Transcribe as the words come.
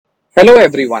Hello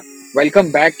everyone.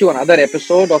 Welcome back to another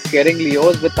episode of Caringly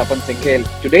Yours with Tapan Singhel.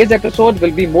 Today's episode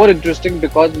will be more interesting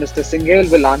because Mr. Singhel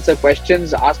will answer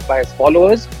questions asked by his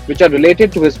followers which are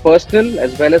related to his personal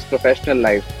as well as professional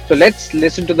life. So let's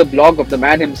listen to the blog of the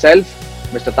man himself,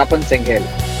 Mr. Tapan Singhel.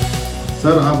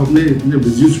 Sir, आप अपने इतने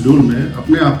busy schedule में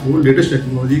अपने आप को latest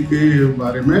technology के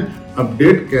बारे में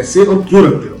अपडेट कैसे और क्यों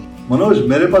रखते हो? मनोज,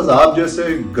 मेरे पास आप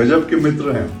जैसे गजब के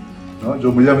मित्र हैं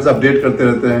जो मुझे हमेशा अपडेट करते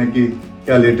रहते हैं कि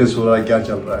क्या लेटेस्ट हो रहा है, क्या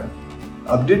चल रहा है।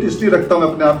 अपडेट इसलिए रखता हूँ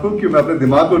अपने आप को कि मैं अपने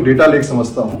दिमाग को डेटा लेक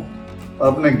समझता हूँ और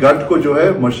अपने गट को जो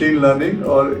है मशीन लर्निंग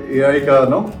और एआई का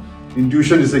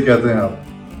इंट्यूशन जिसे कहते हैं आप,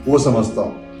 वो समझता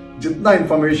हूँ। जितना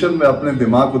इंफॉर्मेशन मैं अपने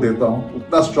दिमाग को देता हूँ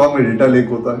उतना स्ट्रांग मेरा डेटा लेक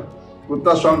होता है,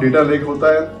 उतना स्ट्रांग डेटा लेक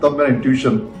होता है तब मेरा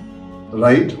इंट्यूशन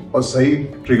राइट और सही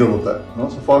ट्रिगर होता है।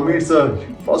 So for me it's a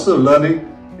process of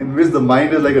learning in which the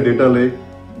mind is like a data lake,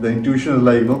 the intuition is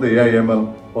like the AI ML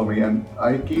for me, and I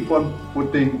keep on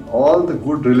putting all the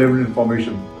good relevant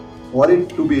information for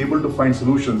it to be able to find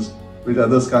solutions which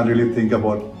others can't really think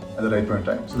about at the right point in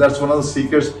time. So that's one of the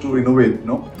secrets to innovate.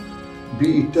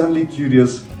 Be eternally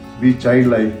curious, be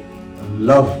childlike, and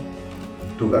love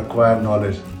to acquire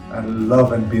knowledge, and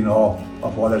love and be in awe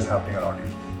of all that's happening around you.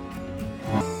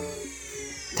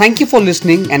 Thank you for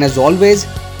listening, and as always,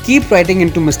 keep writing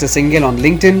into Mr. Singhel on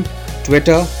LinkedIn,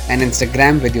 Twitter and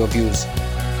Instagram with your views.